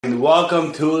and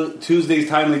welcome to Tuesday's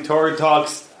Timely Torah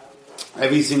Talks.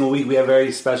 Every single week we have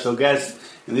very special guests,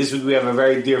 and this week we have a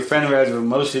very dear friend of ours,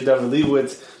 Moshe David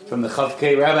Leibowitz from the Chaf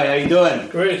K. Rabbi, how you doing?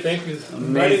 Great, thank you.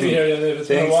 Amazing. Here, it's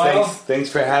been a while. Thanks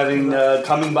for having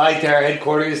coming by to our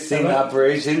headquarters, seeing the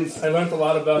operations. I learned a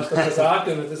lot about the Chazak,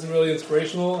 and this is really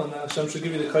inspirational, and Hashem should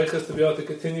give you the koiches to be able to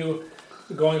continue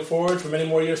going forward for many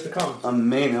more years to come.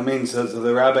 Amen. So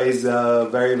the rabbi is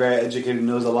very, very educated,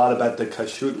 knows a lot about the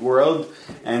kashrut world,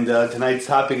 and tonight's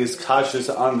topic is kashrus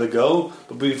on the go.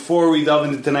 But before we delve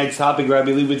into tonight's topic,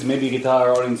 Rabbi Leibowitz, maybe you could tell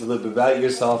our audience a little bit about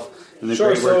yourself and the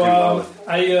great work involved.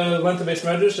 I went to Beis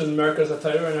Medrash in America's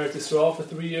Atayra in Eretz Yisrael for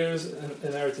 3 years,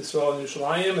 in Eretz Yisrael in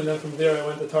Yerushalayim, and then from there I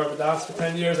went to Torah B'das for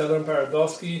 10 years. I learned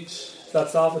Parabelsky,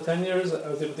 Zatzal for 10 years. I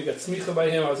was able to get smicha by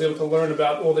him. I was able to learn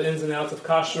about all the ins and outs of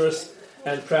kashrus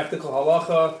and practical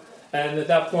halacha, and at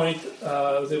that point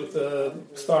I was able to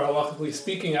start halachically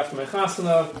speaking after my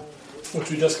chasana,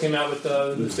 which we just came out with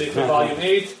the new Sefer Volume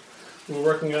 8. We were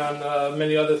working on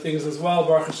many other things as well,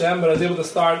 Baruch Hashem, but I was able to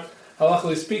start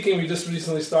halachically speaking. We just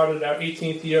recently started our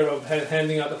 18th year of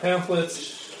handing out the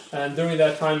pamphlets, and during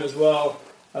that time as well,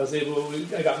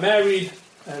 I got married,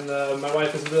 and my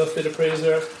wife is a real estate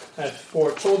appraiser. I have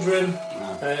 4 children,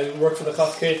 and I worked for the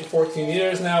Chaf K for 14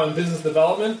 years now in business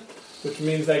development, which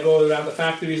means I go around the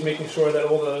factories making sure that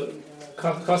all the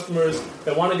customers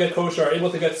that want to get kosher are able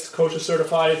to get kosher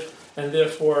certified, and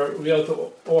therefore we're able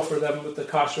to offer them with the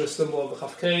kosher symbol of the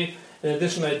Chaf K. In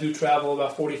addition, I do travel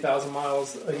about 40,000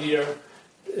 miles a year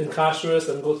in kashrus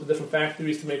and go to different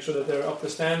factories to make sure that they're up to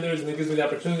standards, and it gives me the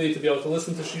opportunity to be able to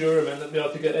listen to shiurim and to be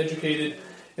able to get educated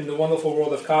in the wonderful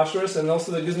world of kashrus, and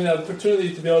also that gives me the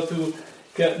opportunity to be able to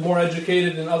get more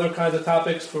educated in other kinds of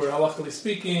topics for halachically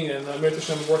speaking, and I'm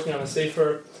working on a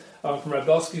sefer from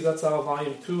Rabelsky, Zatzal,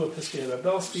 Volume 2 of Piskei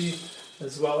Rabelsky,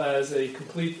 as well as a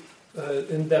complete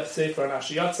in-depth sefer on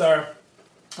Ashi Yatzar.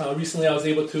 Recently I was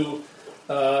able to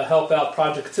help out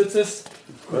Project Tzitzis,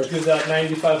 which gives out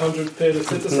 9,500 pairs of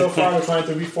tzitzis so far. We're trying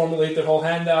to reformulate their whole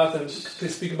handout and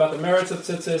speak about the merits of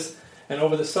tzitzis, and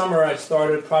over the summer I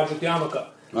started Project Yarmulke.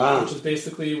 Wow. Which is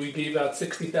basically, we gave out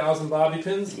 60,000 bobby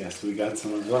pins. Yes, we got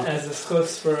some as well. As a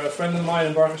schus for a friend of mine,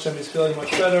 and Baruch Hashem, he's feeling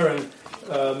much better, and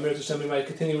Mir Hashem, we might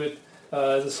continue it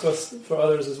as a schus for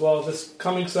others as well. This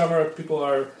coming summer, people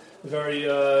are very,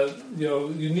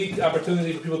 unique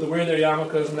opportunity for people to wear their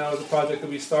yarmulkes, and that was a project that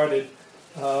we started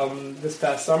this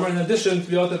past summer. In addition, to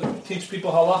be able to teach people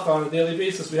halacha on a daily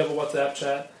basis, we have a WhatsApp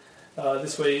chat.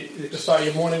 This way, you can start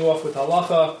your morning off with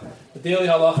halacha, the daily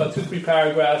halacha, 2-3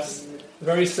 paragraphs.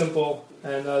 Very simple,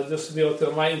 and just to be able to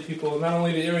enlighten people not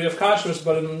only in the area of kashrus,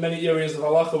 but in many areas of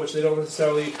halacha, which they don't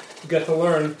necessarily get to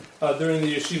learn during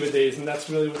the yeshiva days. And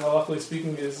that's really what halachically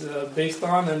speaking is based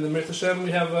on. And the Mir Hashem, we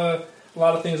have a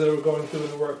lot of things that we're going through in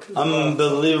the work.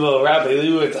 Unbelievable, Rabbi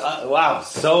Leibowitz. Wow,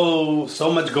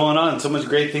 so much going on, so much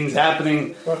great things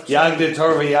happening. Yagder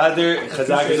Torah Yader.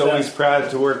 Chazak is always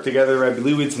proud to work together, Rabbi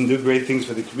Leibowitz, and do great things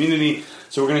for the community.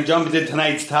 So we're going to jump into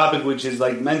tonight's topic, which is,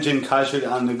 like mentioned, kashrut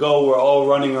on the go. We're all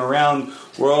running around.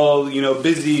 We're all,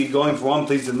 busy going from one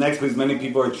place to the next place. Many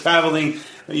people are traveling.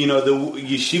 The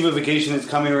yeshiva vacation is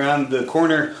coming around the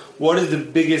corner. What is the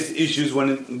biggest issues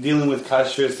when dealing with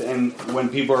kashrut and when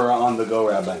people are on the go,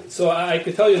 Rabbi? So I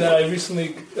could tell you that I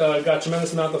recently got a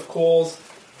tremendous amount of calls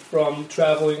from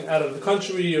traveling out of the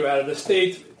country or out of the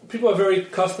state. People are very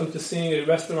accustomed to seeing a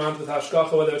restaurant with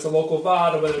hashgacha, whether it's a local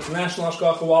vad or whether it's a national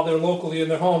hashgacha, while they're locally in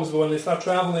their homes. But when they start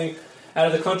traveling out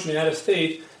of the country and out of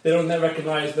state, they don't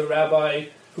recognize the rabbi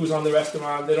who's on the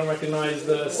restaurant. They don't recognize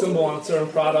the symbol on certain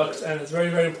products, and it's very,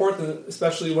 very important,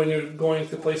 especially when you're going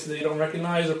to places that you don't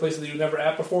recognize or places that you've never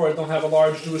at before or don't have a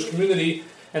large Jewish community,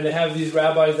 and they have these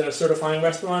rabbis that are certifying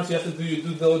restaurants. You have to do your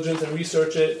due diligence and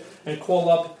research it and call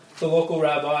up the local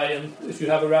rabbi, and if you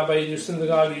have a rabbi in your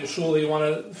synagogue or your shul that you want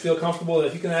to feel comfortable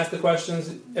that he can ask the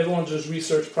questions, everyone just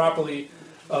research properly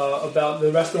about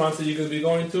the restaurants that you're going to be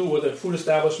going to or the food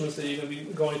establishments that you're going to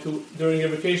be going to during your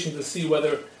vacation to see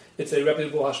whether it's a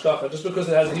reputable hashgacha. Just because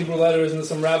it has Hebrew letters and there's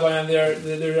some rabbi on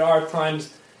there are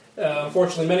times,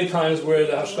 unfortunately many times, where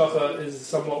the hashgacha is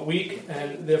somewhat weak,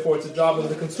 and therefore it's a job of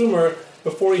the consumer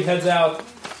before he heads out,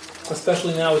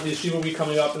 especially now with the Yeshiva Week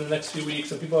coming up in the next few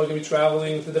weeks, and people are going to be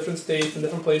traveling to different states and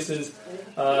different places.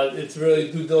 It's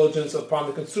really due diligence upon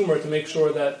the consumer to make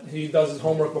sure that he does his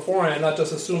homework beforehand, not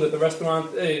just assume that the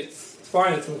restaurant, it's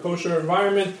fine, it's in a kosher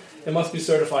environment, it must be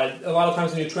certified. A lot of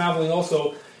times when you're traveling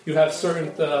also, you have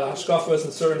certain hashkafas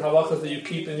and certain halachas that you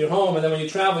keep in your home, and then when you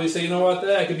travel, you say, you know what,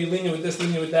 I could be lenient with this,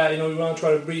 lenient with that. We want to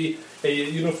try to be a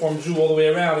uniform Jew all the way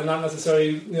around, and not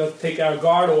necessarily, take our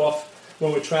guard off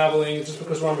when we're traveling just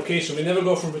because we're on vacation. We never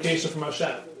go from vacation from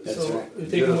Hashem. Right.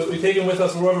 We take him with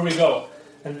us wherever we go.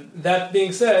 And that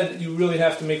being said, you really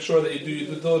have to make sure that you do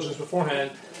your due diligence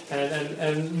beforehand.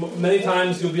 And many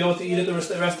times you'll be able to eat at the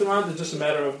restaurant. It's just a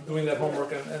matter of doing that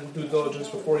homework and due diligence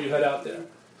before you head out there.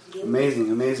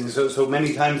 Amazing. So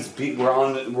many times we're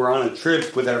on a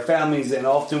trip with our families, and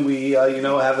often we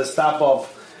have a stop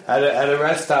off at a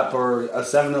rest stop or a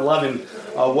 7-Eleven.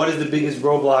 What is the biggest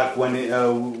roadblock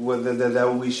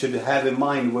that we should have in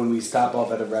mind when we stop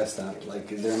off at a rest stop?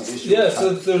 Like, is there an issue? Yeah,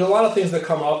 so there's a lot of things that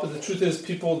come up, but the truth is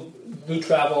people do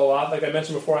travel a lot. Like I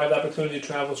mentioned before, I have the opportunity to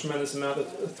travel a tremendous amount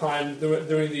of time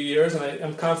during the years, and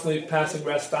I'm constantly passing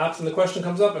rest stops. And the question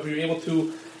comes up, if you're able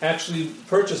to actually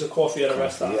purchase a coffee at a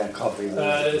rest stop. Yeah, coffee.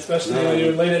 Especially when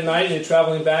you're late at night and you're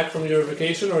traveling back from your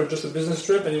vacation or just a business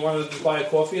trip and you want to just buy a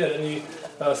coffee at any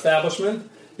establishment.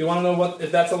 You want to know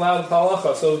if that's allowed in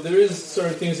halacha. So there is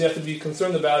certain things you have to be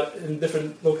concerned about in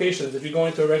different locations. If you're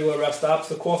going to a regular rest stop,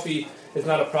 the coffee is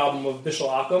not a problem of bishul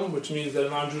akum, which means that a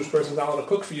non-Jewish person is not allowed to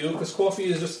cook for you, because coffee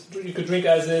is just, you could drink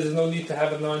as is. There's no need to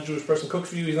have a non-Jewish person cook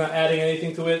for you. He's not adding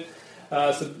anything to it.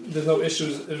 So there's no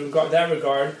issues in that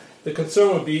regard. The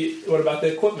concern would be, what about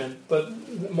the equipment? But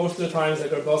most of the times,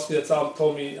 like Arbelski Yatzal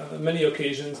told me on many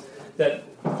occasions, that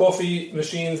coffee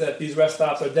machines at these rest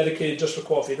stops are dedicated just for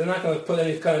coffee. They're not going to put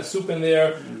any kind of soup in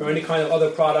there or any kind of other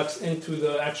products into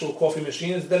the actual coffee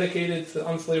machine. It's dedicated to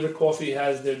unflavored coffee,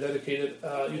 has their dedicated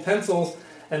utensils,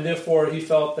 and therefore he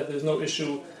felt that there's no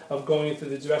issue of going into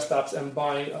these rest stops and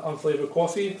buying unflavored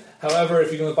coffee. However,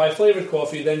 if you're going to buy flavored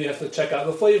coffee, then you have to check out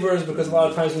the flavors, because a lot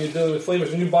of times when you're dealing with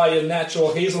flavors, when you buy a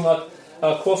natural hazelnut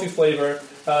coffee flavor,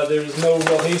 there's no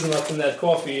real hazelnuts in that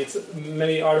coffee. It's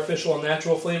many artificial and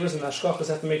natural flavors, and hashkachas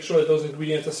have to make sure that those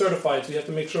ingredients are certified. So you have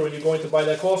to make sure when you're going to buy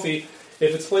that coffee,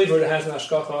 if it's flavored, it has an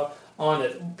hashkacha on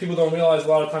it. People don't realize a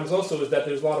lot of times also is that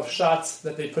there's a lot of shots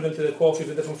that they put into the coffee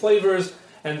for different flavors,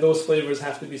 and those flavors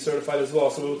have to be certified as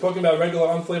well. So when we're talking about regular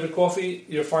unflavored coffee,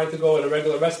 you're fine to go at a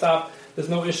regular rest stop. There's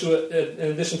no issue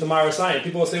in addition to Myra Sign.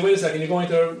 People will say, wait a second, you're going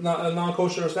to a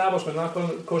non-kosher establishment,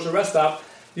 non-kosher rest stop,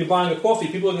 you're buying a coffee.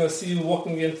 People are going to see you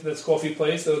walking into this coffee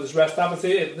place or this rest stop and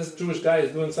say, hey, this Jewish guy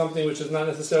is doing something which is not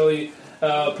necessarily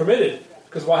permitted.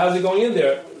 Because how's he going in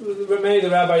there? Many of the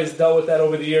rabbis dealt with that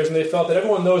over the years, and they felt that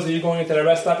everyone knows that you're going into the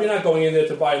rest stop. You're not going in there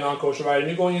to buy a non-kosher item.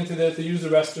 You're going into there to use the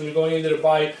restroom. You're going in there to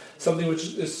buy something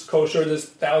which is kosher. There's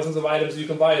thousands of items you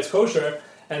can buy as kosher,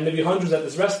 and maybe hundreds at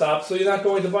this rest stop. So you're not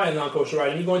going to buy a non-kosher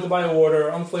item. You're going to buy a water,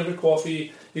 unflavored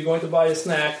coffee. You're going to buy a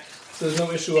snack. So there's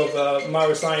no issue of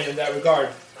marasayin in that regard.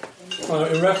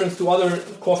 In reference to other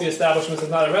coffee establishments,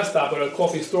 it's not a rest stop, but a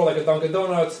coffee store like a Dunkin'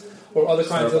 Donuts or other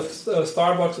kinds of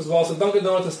Starbucks as well. So Dunkin'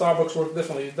 Donuts and Starbucks work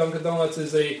differently. Dunkin' Donuts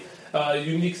is a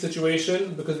unique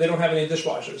situation because they don't have any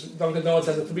dishwashers. Dunkin' Donuts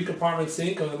has a 3-compartment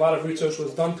sink, and a lot of research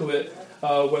was done to it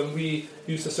when we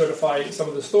used to certify some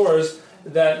of the stores,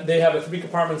 that they have a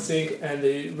 3-compartment sink and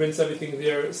they rinse everything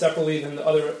there separately than the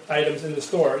other items in the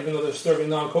store. Even though they're serving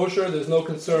non-kosher, there's no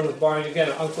concern with buying, again,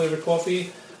 an unflavored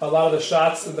coffee. A lot of the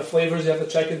shots and the flavors you have to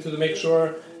check into to make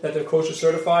sure that they're kosher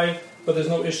certified, but there's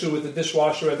no issue with the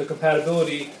dishwasher and the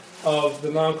compatibility of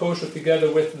the non-kosher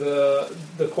together with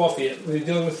the coffee. When you're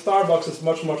dealing with Starbucks, it's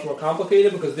much, much more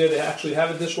complicated because there they actually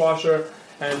have a dishwasher,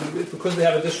 and because they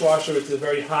have a dishwasher, it's a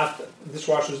very hot,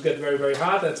 dishwashers get very, very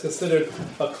hot. That's considered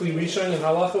a kli rishon in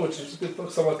halacha, which is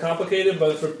somewhat complicated,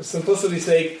 but for simplicity's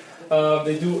sake,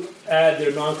 they do add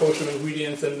their non-kosher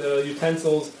ingredients and the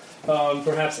utensils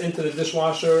perhaps into the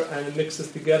dishwasher, and it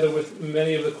mixes together with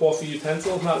many of the coffee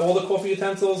utensils. Not all the coffee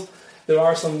utensils. There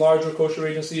are some larger kosher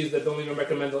agencies that don't even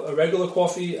recommend a regular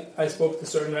coffee. I spoke to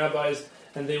certain rabbis,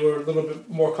 and they were a little bit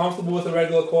more comfortable with a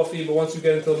regular coffee, but once you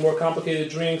get into more complicated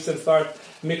drinks and start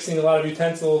mixing a lot of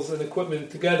utensils and equipment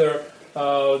together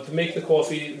to make the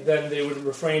coffee, then they would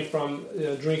refrain from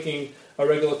drinking a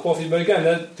regular coffee. But again,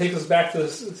 that takes us back to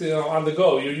this, on the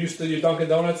go. You're used to your Dunkin'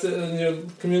 Donuts in your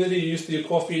community, you're used to your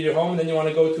coffee in your home, and then you want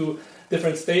to go to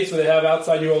different states where they have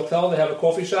outside your hotel, they have a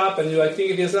coffee shop, and you're like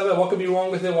thinking to yourself, what could be wrong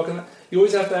with it? You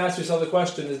always have to ask yourself the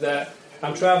question, is that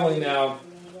I'm traveling now,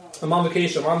 I'm on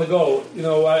vacation, I'm on the go.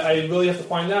 I really have to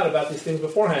find out about these things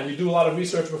beforehand. You do a lot of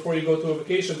research before you go to a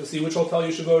vacation to see which hotel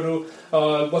you should go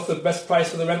to, what's the best price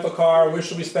for the rental car, where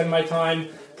should we spend my time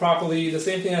properly. The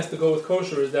same thing has to go with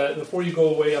kosher, is that before you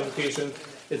go away on vacation,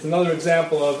 it's another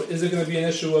example of, is it going to be an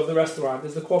issue of the restaurant,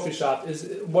 is the coffee shop,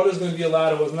 what is going to be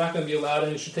allowed and what's not going to be allowed,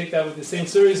 and you should take that with the same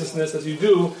seriousness as you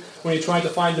do when you're trying to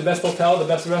find the best hotel, the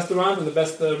best restaurant, and the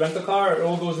best rental car. It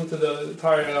all goes into the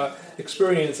entire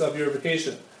experience of your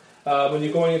vacation. When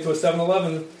you're going into a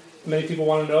 7-Eleven, many people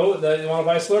want to know that you want to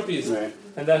buy Slurpees. Right.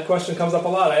 And that question comes up a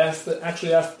lot. I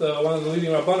actually asked one of the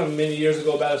leading Rabbanim many years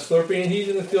ago about a Slurpee, and he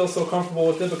didn't feel so comfortable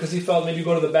with it because he felt maybe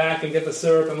go to the back and get the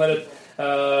syrup and let it,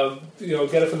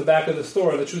 get it from the back of the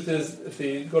store. And the truth is, if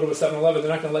they go to a 7-Eleven, they're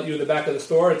not going to let you in the back of the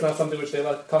store. It's not something which they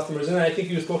let customers in. And I think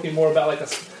he was talking more about like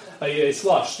a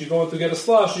slush. You go in to get a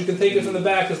slush, you can take it from the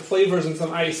back, there's flavors and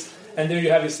some ice, and there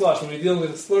you have your slush. When you're dealing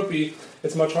with a Slurpee,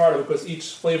 it's much harder because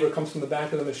each flavor comes from the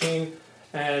back of the machine,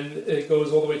 and it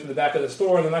goes all the way to the back of the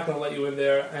store, and they're not going to let you in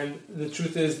there. And the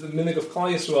truth is, the minhag of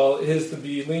Klal Yisrael is to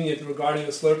be lenient regarding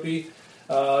the Slurpee,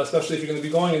 especially if you're going to be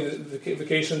going in the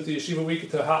vacation to Yeshiva Week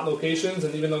to hot locations.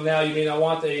 And even though now you may not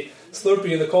want a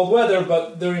Slurpee in the cold weather,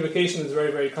 but during vacation it's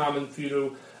very, very common for you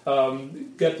to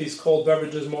get these cold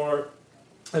beverages more,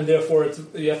 and therefore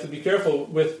you have to be careful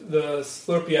with the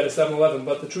Slurpee at a 7-Eleven.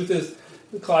 But the truth is,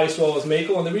 Klal Yisrael is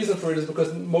makel, and the reason for it is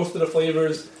because most of the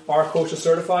flavors are kosher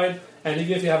certified. And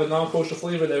even if you have a non-kosher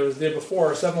flavor that was there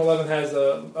before, 7-Eleven has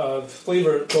a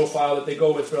flavor profile that they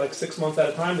go with for like 6 months at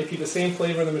a time. They keep the same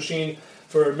flavor in the machine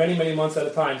for many, many months at a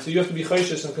time. So you have to be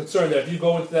chayshish and concerned that if you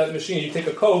go into that machine, you take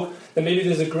a Coke, then maybe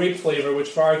there's a grape flavor, which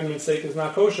for argument's sake is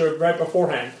not kosher, right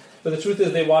beforehand. But the truth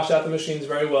is they wash out the machines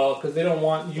very well because they don't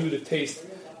want you to taste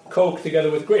Coke together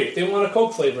with grape. They want a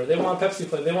Coke flavor. They want a Pepsi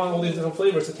flavor. They want all these different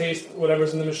flavors to taste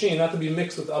whatever's in the machine, not to be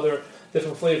mixed with other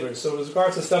different flavors. So with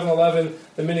regards to 7-Eleven,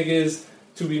 the minhag is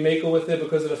to be makel with it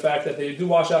because of the fact that they do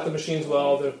wash out the machines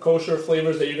well. The kosher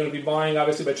flavors that you're going to be buying,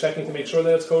 obviously by checking to make sure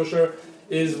that it's kosher,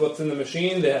 is what's in the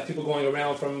machine. They have people going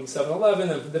around from 7-Eleven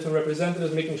and different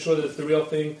representatives making sure that it's the real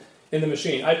thing in the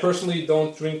machine. I personally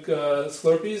don't drink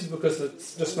Slurpees because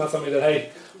it's just not something that I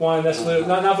want to necessarily,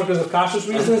 not because of cautious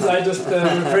reasons. I just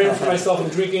refrain from myself from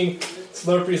drinking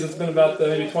Slurpees. It's been about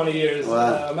maybe 20 years.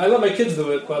 Wow. I let my kids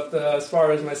do it, but as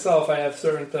far as myself, I have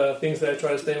certain things that I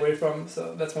try to stay away from,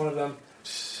 so that's one of them.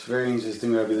 Very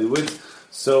interesting, Rabbi Leibowitz.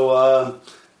 So,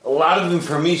 a lot of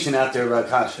information out there about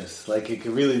kashrus. Like, it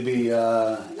could really be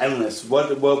endless.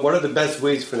 What are the best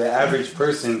ways for the average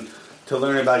person to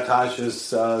learn about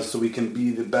kashrus so we can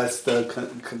be the best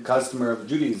customer of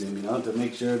Judaism, to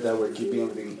make sure that we're keeping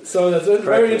everything So that's a correctly.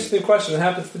 very interesting question. It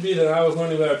happens to be that I was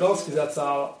learning about Arbelski. That's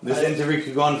all. This interview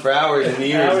could go on for hours and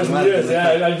years. Hours and months. years,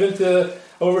 yeah. I've been to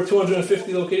over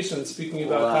 250 locations speaking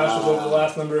about kashrus over the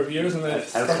last number of years. And And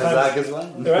Chazak as well.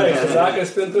 Right, Chazak I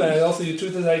spent through, and also the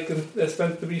truth is I can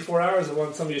spend 3-4 hours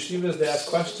on some yeshivas. They ask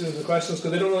questions because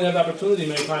they don't really have the opportunity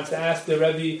many times to ask their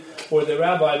rebbe or their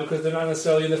rabbi because they're not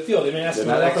necessarily in the field. They may ask them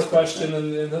a question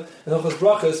in Hilchos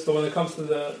Brachos, but when it comes to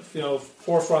the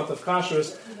forefront of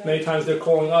kashrus, many times they're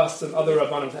calling us and other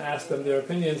rabbanim to ask them their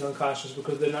opinions on kashrus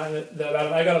because they're not.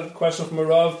 I got a question from a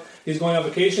rav. He's going on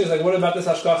vacation. He's like, what about this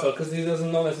hashkacha? Because he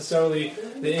doesn't know necessarily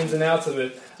the ins and outs of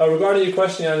it. Regarding your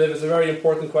question, Yaniv, it's a very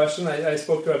important question. I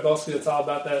spoke to Rabelski that's all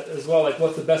about that as well. Like,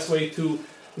 what's the best way to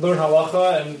learn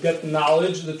halacha and get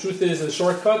knowledge? The truth is, a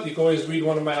shortcut. You can always read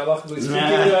one of my halachically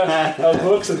speaking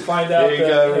books and find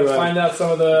out some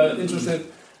of the interesting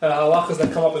halachas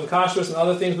that come up in kashrus and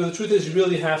other things. But the truth is, you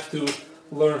really have to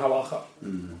learn halacha.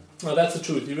 Mm-hmm. Well, that's the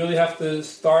truth. You really have to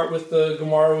start with the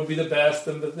Gemara would be the best,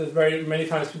 and very many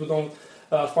times people don't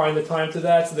find the time to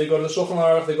that, so they go to the Shulchan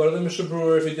Aruch, they go to the Mishnah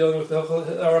Berurah. If you're dealing with the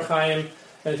Orach Chaim,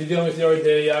 and if you're dealing with the Yoreh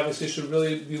De'ah, you obviously should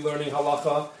really be learning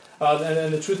halacha.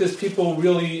 And the truth is, people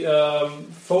really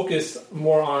focus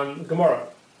more on Gemara.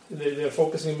 They're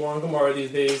focusing more on Gemara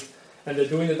these days, and they're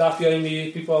doing the Daf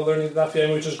Yomi. People are learning the Daf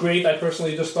Yomi, which is great. I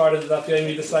personally just started the Daf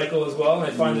Yomi the cycle as well,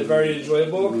 and I find it very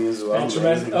enjoyable. Me as well. And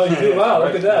tremendous. Oh, you do? Wow,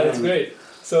 look at that. It's great.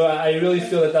 So I really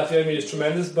feel that Daf Yomi is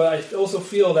tremendous, but I also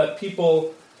feel that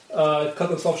people cut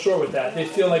themselves short with that. They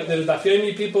feel like they're Daf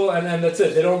Yomi people, and that's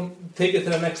it. They don't take it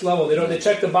to the next level. They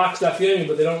check the box Daf Yomi,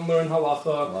 but they don't learn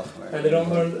halacha, and they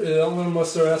don't learn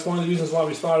Musar. That's one of the reasons why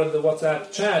we started the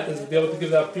WhatsApp chat, is to be able to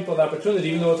give people the opportunity.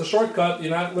 Even though it's a shortcut,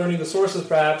 you're not learning the sources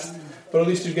perhaps, but at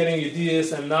least you're getting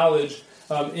ideas and knowledge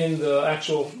in the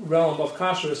actual realm of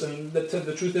kashrus. And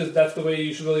the truth is, that's the way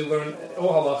you should really learn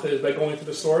all halacha, is by going to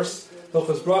the source.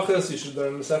 Hilchos Brachos, you should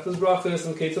learn Masechtas Brachos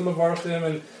and Ketzim Avarchim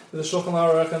and the Shulchan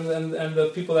Aruch and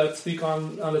the people that speak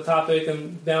on the topic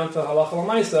and down to Halacha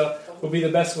L'Maisa would be the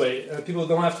best way. And people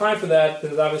don't have time for that.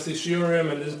 There's obviously shiurim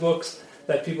and there's books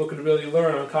that people could really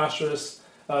learn on kashrus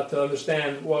to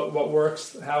understand what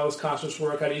works, how does kashrus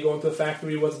work, how do you go into a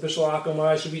factory, what's bishul akum, what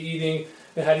I should be eating,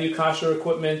 and how do you kasher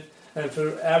equipment. And for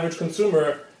the average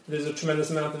consumer, there's a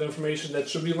tremendous amount of information that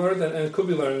should be learned and could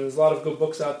be learned. There's a lot of good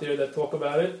books out there that talk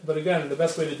about it. But again, the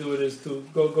best way to do it is to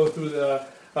go through the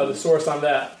source on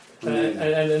that. Mm-hmm.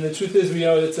 And the truth is,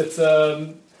 it's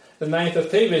the 9th of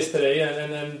Teves today,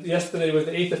 and yesterday was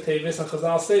the 8th of Teves, and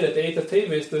Chazal say that the 8th of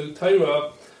Teves, the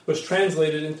Torah was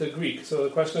translated into Greek. So the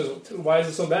question is, why is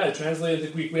it so bad? It translated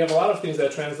into Greek. We have a lot of things that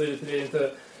are translated today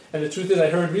into, and the truth is, I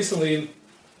heard recently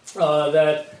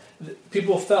that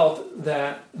people felt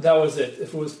that was it.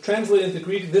 If it was translated into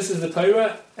Greek, this is the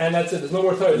Torah, and that's it. There's no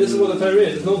more Torah. This is what the Torah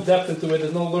is. There's no depth into it.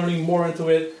 There's no learning more into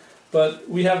it. But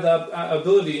we have the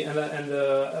ability and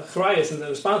the achrayus and the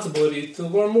responsibility to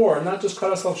learn more, not just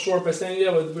cut ourselves short by saying,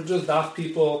 yeah, we're just daf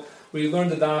people. We learn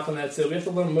the daf and that's it. We have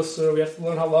to learn Musar. We have to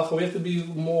learn halacha. We have to be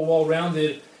more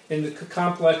well-rounded in the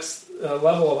complex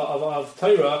level of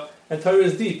Torah. And Torah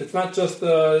is deep. It's not just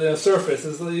the surface.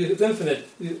 It's infinite.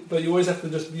 But you always have to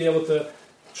just be able to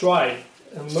try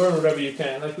and learn whatever you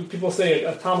can. Like people say,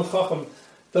 a Talmud Chacham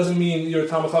doesn't mean you're a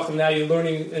Talmud Chacham, now you're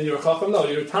learning and you're a Chacham. No,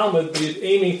 you're a Talmud, but you're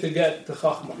aiming to get to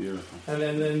Chachma.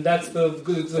 And that's the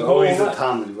goal. Always a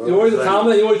Talmud. You're always a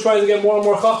Talmud, and you're always trying to get more and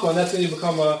more Chachma, and that's when you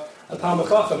become a Talmud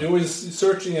Chacham. You're always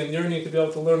searching and yearning to be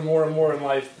able to learn more and more in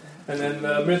life. And then,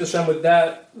 Mir Hashem, with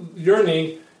that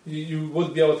yearning, you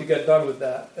would be able to get done with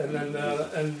that. And then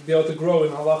and be able to grow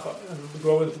in halacha, and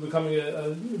grow into becoming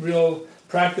a real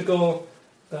practical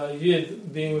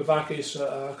Yid, being with Vakesh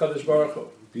HaKadosh Baruch Hu.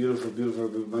 Beautiful,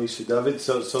 Moshe David.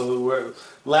 So we're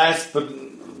last but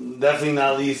definitely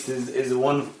not least is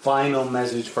one final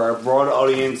message for our broad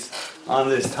audience on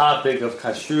this topic of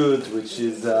kashrut, which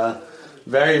is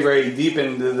very, very deep.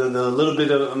 And the little bit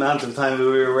of amount of time that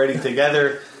we were already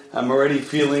together, I'm already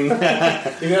feeling. You're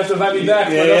gonna have to invite me back.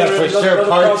 For sure.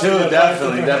 Part two,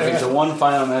 definitely. So one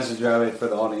final message, Rabbi, for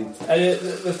the audience.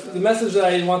 The message that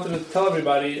I wanted to tell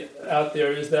everybody out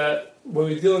there is that when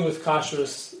we're dealing with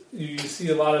kashrus, you see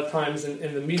a lot of times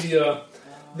in the media,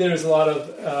 there's a lot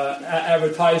of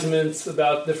advertisements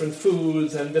about different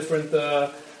foods and different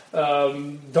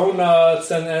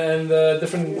donuts and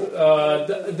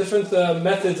different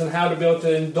methods and how to be able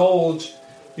to indulge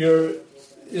your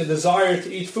desire to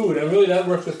eat food. And really that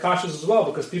works with kashrus as well,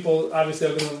 because people obviously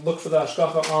are going to look for the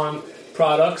hashgacha on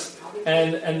products.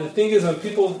 And the thing is, when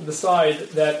people decide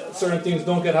that certain things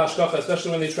don't get hashgacha,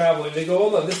 especially when they travel, and they go,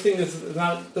 "Oh, this thing doesn't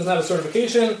have a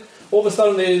certification." All of a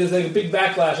sudden, there's like a big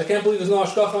backlash. I can't believe there's no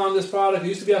hashgacha on this product. It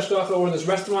used to be hashgacha, or this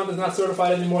restaurant is not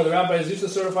certified anymore. The rabbis used to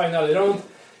certify, now they don't.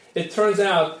 It turns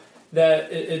out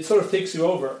that it sort of takes you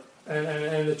over.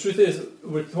 And the truth is,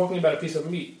 we're talking about a piece of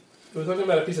meat. We're talking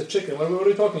about a piece of chicken. What are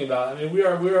we talking about? I mean, we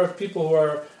are people who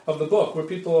are of the book. We're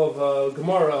people of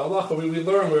Gemara, Halacha. We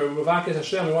learn. We're Vakesh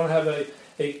Hashem. We want to have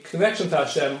a connection to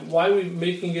Hashem. Why are we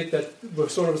making it that we're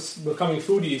sort of becoming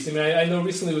foodies? I mean, I know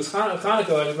recently it was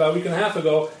Hanukkah, about a week and a half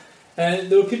ago, and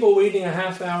there were people waiting a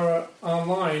half hour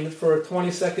online for a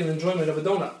 20-second enjoyment of a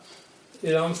donut.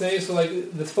 You know what I'm saying? So, like,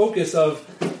 the focus of,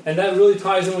 and that really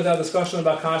ties in with our discussion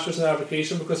about kashrus and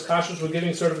application, because kashrus, we're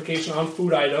giving certification on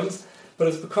food items, but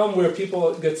it's become where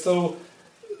people get so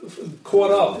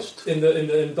caught up in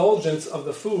the indulgence of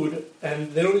the food,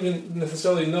 and they don't even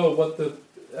necessarily know what the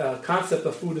concept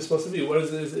of food is supposed to be. What is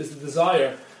the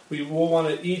desire? We all want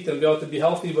to eat and be able to be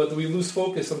healthy, but we lose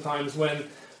focus sometimes when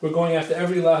we're going after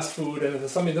every last food, and if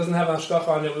somebody doesn't have an hashgacha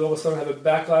on it, we all of a sudden have a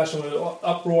backlash and an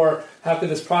uproar. How could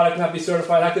this product not be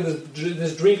certified? How could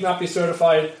this drink not be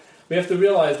certified? We have to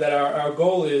realize that our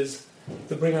goal is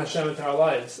to bring Hashem into our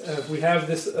lives. And if we have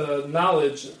this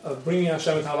knowledge of bringing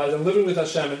Hashem into our lives and living with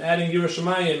Hashem and adding Yirah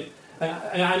Shamayim,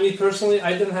 and I mean personally,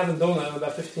 I didn't have a donut in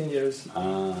about 15 years.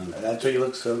 That's why you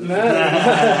look so.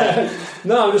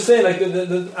 No, I'm just saying. Like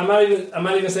I'm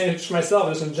not even saying it to myself.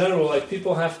 Just in general, like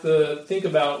people have to think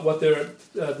about what their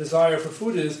desire for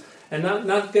food is, and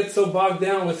not get so bogged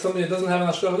down with something that doesn't have an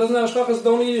hashgacha. If it doesn't have hashgacha,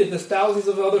 don't eat it. There's thousands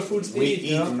of other foods to eat. We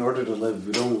eat in order to live.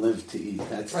 We don't live to eat.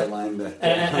 That's right. The line that...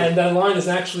 And that line is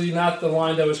actually not the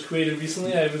line that was created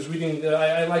recently. I was reading...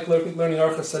 I like learning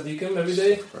Archas Sadiqim every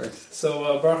day. Right.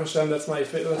 So, Baruch Hashem, that's my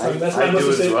favorite. That's my do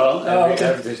as well.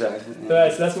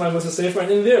 That's my Musa Sefer.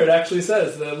 And in there, it actually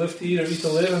says, live to eat or eat to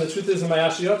live. And the truth is, in my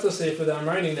Ashiyotza Sefer that I'm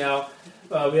writing now,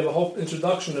 we have a whole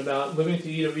introduction about living to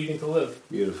eat or eating to live.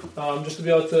 Beautiful. Just to be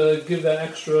able to give that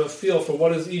extra feel for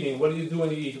what is eating. What do you do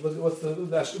when you eat?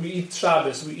 We eat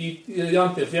Shabbos. We eat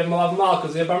Yom Tif. We have Malav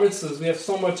Malkas. We have Bar Mitzvahs. We have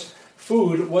so much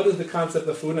food. What is the concept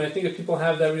of food? And I think if people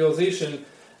have that realization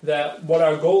that what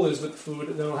our goal is with food,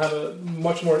 then it'll have a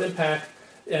much more impact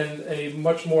and a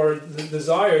much more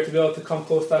desire to be able to come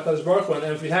close to HaKadosh Baruch Hu. And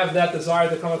if we have that desire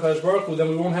to come to HaKadosh Baruch Hu, then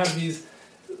we won't have these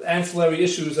ancillary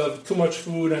issues of too much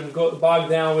food and go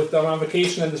bogged down with I'm on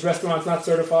vacation and this restaurant's not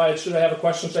certified. Should I have a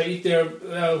question? Should I eat there?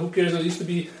 Who cares? There used to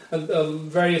be a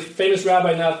very famous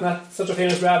rabbi, now not such a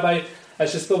famous rabbi. I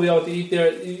should still be able to eat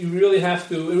there. You really have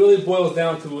to. It really boils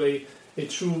down to a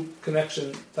true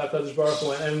connection to HaKadosh Baruch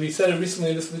Hu. And we said it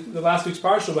recently in the last week's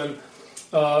parsha when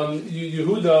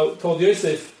Yehuda told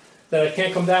Yosef that I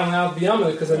can't come down without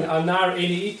biyamim because I'm nar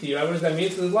eni iti. Right? What does that mean?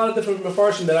 So there's a lot of different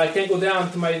mafarshim that I can't go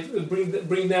down to my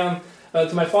bring down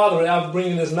to my father without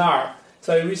bringing his nar.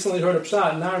 So I recently heard a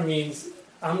pshat. Nar means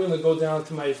I'm going to go down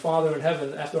to my father in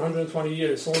heaven after 120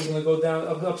 years. Someone's going to go down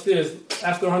upstairs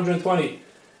after 120.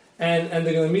 And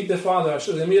they're going to meet their father,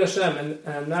 they're going to meet Hashem,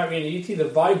 and nar eni iti, the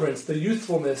vibrance, the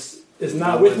youthfulness is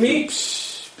not with me.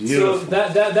 Beautiful. So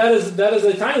that is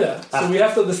a taina. So we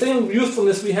have to the same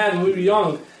youthfulness we had when we were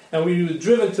young, and we were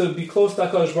driven to be close to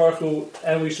HaKadosh Baruch Hu,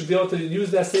 and we should be able to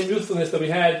use that same youthfulness that we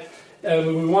had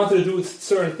when we wanted to do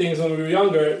certain things when we were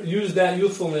younger. Use that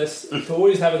youthfulness to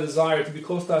always have a desire to be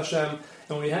close to Hashem.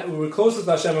 And we were close to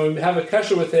Hashem, and we have a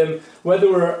kesher with Him,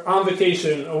 whether we're on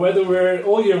vacation or whether we're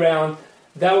all year round.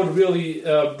 That would really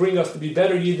bring us to be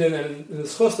better Yidden, and in the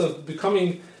schus of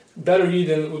becoming better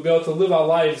Yidden, we'll be able to live our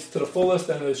lives to the fullest,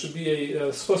 and it should be a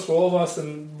schus for all of us,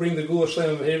 and bring the Gula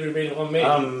Shlem of Hebrew Rebbeinu. Amen.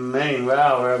 Amen.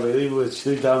 Wow, Rabbi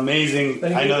Leibowitz, amazing.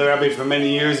 Thank I know the Rabbi for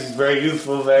many years. He's very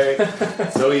youthful,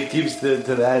 so he keeps to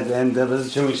that. And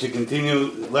we should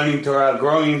continue learning Torah,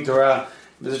 growing in Torah.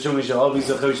 We should all be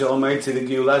Zechor Shalom Eretz the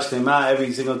Geulah Shlema.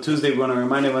 Every single Tuesday, we want to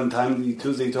remind everyone time the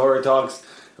Tuesday Torah Talks.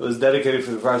 It was dedicated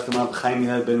for the Farsh Lamab Chaim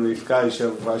Yad Ben Rivka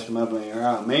Yishev Farsh Lamab Ben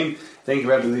Yara. Amen. Thank you,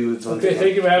 Rabbi Leibowitz. Okay,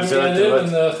 thank you for having me on it.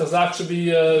 And Chazak should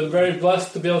be very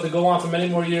blessed to be able to go on for many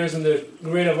more years in the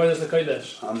great Avodas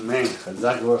HaKodesh. Amen.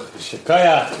 Chazak Baruch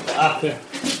Shekayach.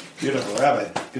 Beautiful, Rabbi.